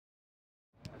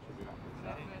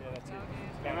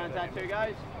Everyone's at 2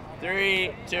 goes.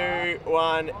 3, 2,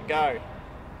 1, go.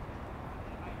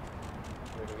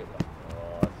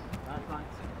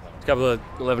 A couple of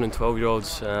 11 and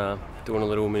 12-year-olds doing a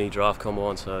little mini draft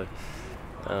combine, so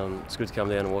it's good to come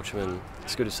down and watch them, and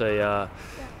it's good to see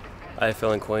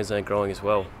AFL in Queensland growing as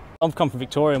well. I've come from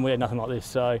Victoria and we had nothing like this,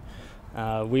 so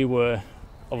we were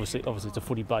obviously it's a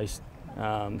footy-based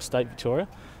state, Victoria,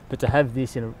 but to have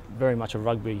this in very much a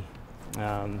rugby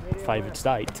favoured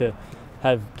state, to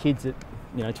have kids at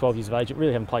 12 years of age that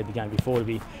really haven't played the game before, to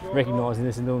be recognising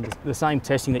this and doing the same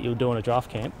testing that you'll do in a draft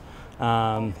camp,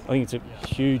 I think it's a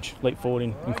huge leap forward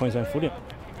in Queensland footy.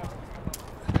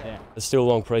 Yeah. There's still a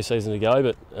long pre-season to go,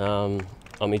 but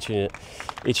I'm itching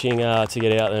to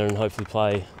get out there and hopefully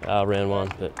play round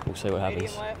 1, but we'll see what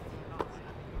happens.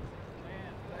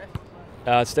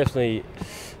 It's definitely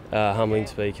humbling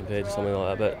to be compared to something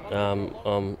like that, but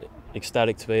I'm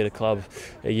ecstatic to be at a club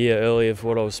a year early of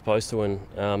what I was supposed to, and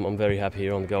I'm very happy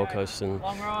here on the Gold Coast, and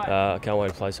I can't wait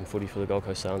to play some footy for the Gold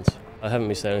Coast SUNS. I haven't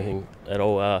missed anything at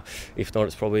all. If not,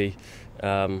 it's probably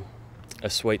a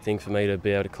sweet thing for me to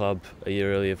be able to club a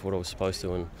year early of what I was supposed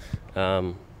to, and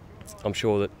I'm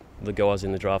sure that the guys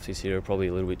in the draft this year are probably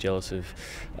a little bit jealous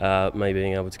of me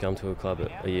being able to come to a club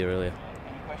a year earlier.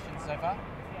 Any questions so far?